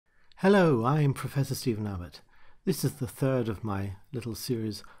Hello, I'm Professor Stephen Abbott. This is the third of my little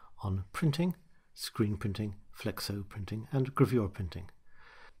series on printing, screen printing, flexo printing and gravure printing.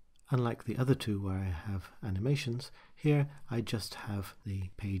 Unlike the other two where I have animations, here I just have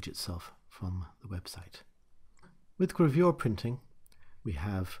the page itself from the website. With gravure printing, we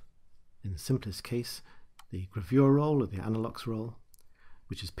have, in the simplest case, the gravure roll or the analox roll,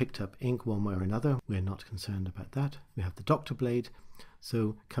 which has picked up ink one way or another. We're not concerned about that. We have the doctor blade.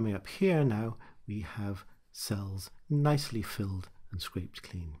 So coming up here now, we have cells nicely filled and scraped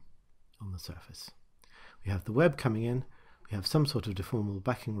clean on the surface. We have the web coming in. We have some sort of deformable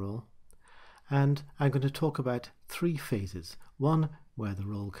backing roll. And I'm going to talk about three phases. One, where the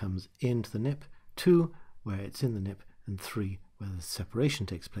roll comes into the nip. Two, where it's in the nip. And three, where the separation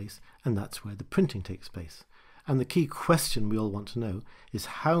takes place. And that's where the printing takes place. And the key question we all want to know is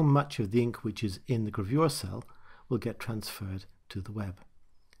how much of the ink which is in the gravure cell will get transferred to the web.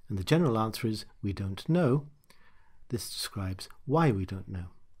 And the general answer is we don't know. This describes why we don't know.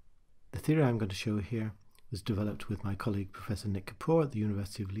 The theory I'm going to show here was developed with my colleague Professor Nick Kapoor at the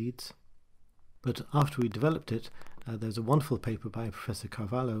University of Leeds. But after we developed it, there's a wonderful paper by Professor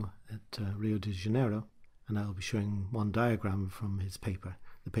Carvalho at Rio de Janeiro, and I'll be showing one diagram from his paper.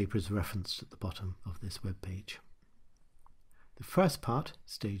 The paper is referenced at the bottom of this web page. The first part,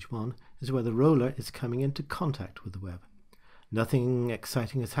 stage one, is where the roller is coming into contact with the web. Nothing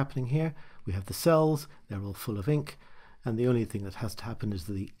exciting is happening here. We have the cells, they're all full of ink, and the only thing that has to happen is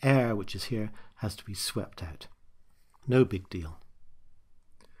that the air which is here has to be swept out. No big deal.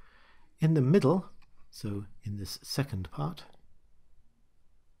 In the middle, so in this second part,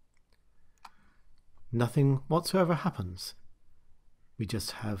 nothing whatsoever happens. We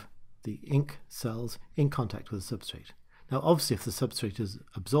just have the ink cells in contact with the substrate. Now obviously if the substrate is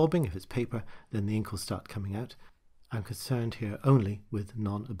absorbing, if it's paper, then the ink will start coming out. I'm concerned here only with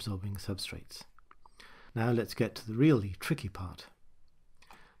non-absorbing substrates. Now let's get to the really tricky part.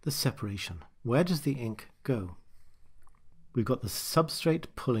 The separation. Where does the ink go? We've got the substrate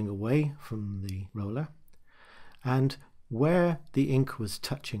pulling away from the roller, and where the ink was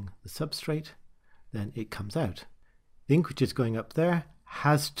touching the substrate, then it comes out. The ink which is going up there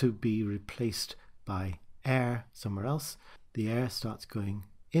has to be replaced by air somewhere else. The air starts going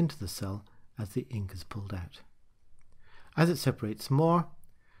into the cell as the ink is pulled out. As it separates more,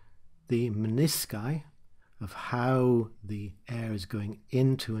 the menisci of how the air is going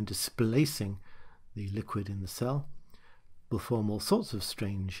into and displacing the liquid in the cell will form all sorts of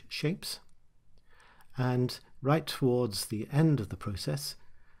strange shapes. And right towards the end of the process,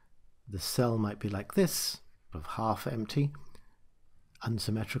 the cell might be like this, sort of half empty,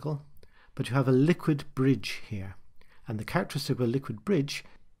 unsymmetrical, but you have a liquid bridge here. And the characteristic of a liquid bridge,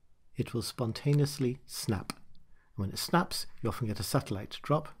 it will spontaneously snap. When it snaps, you often get a satellite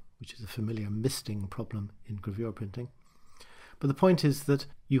drop, which is a familiar misting problem in gravure printing. But the point is that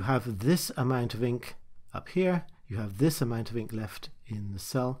you have this amount of ink up here, you have this amount of ink left in the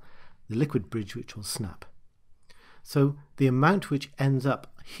cell, the liquid bridge which will snap. So the amount which ends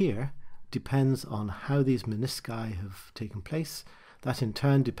up here depends on how these menisci have taken place. That in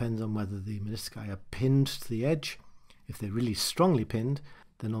turn depends on whether the menisci are pinned to the edge. If they're really strongly pinned,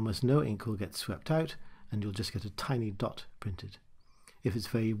 then almost no ink will get swept out, and you'll just get a tiny dot printed. If it's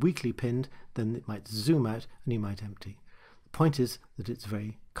very weakly pinned, then it might zoom out and you might empty. The point is that it's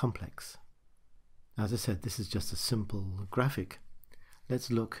very complex. As I said, this is just a simple graphic.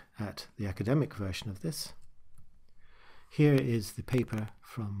 Let's look at the academic version of this. Here is the paper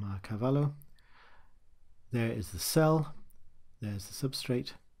from Carvalho. There is the cell, there's the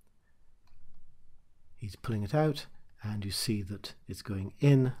substrate. He's pulling it out, and you see that it's going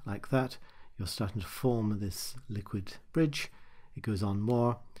in like that. You're starting to form this liquid bridge. It goes on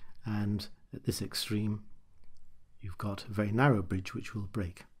more, and at this extreme you've got a very narrow bridge which will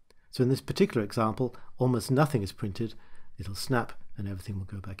break. So in this particular example, almost nothing is printed. It'll snap and everything will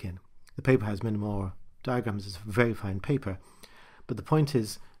go back in. The paper has many more diagrams. It's a very fine paper, but the point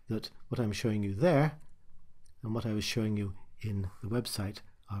is that what I'm showing you there and what I was showing you in the website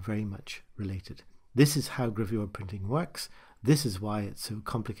are very much related. This is how gravure printing works. This is why it's so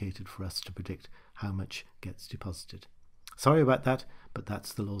complicated for us to predict how much gets deposited. Sorry about that, but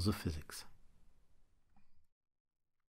that's the laws of physics.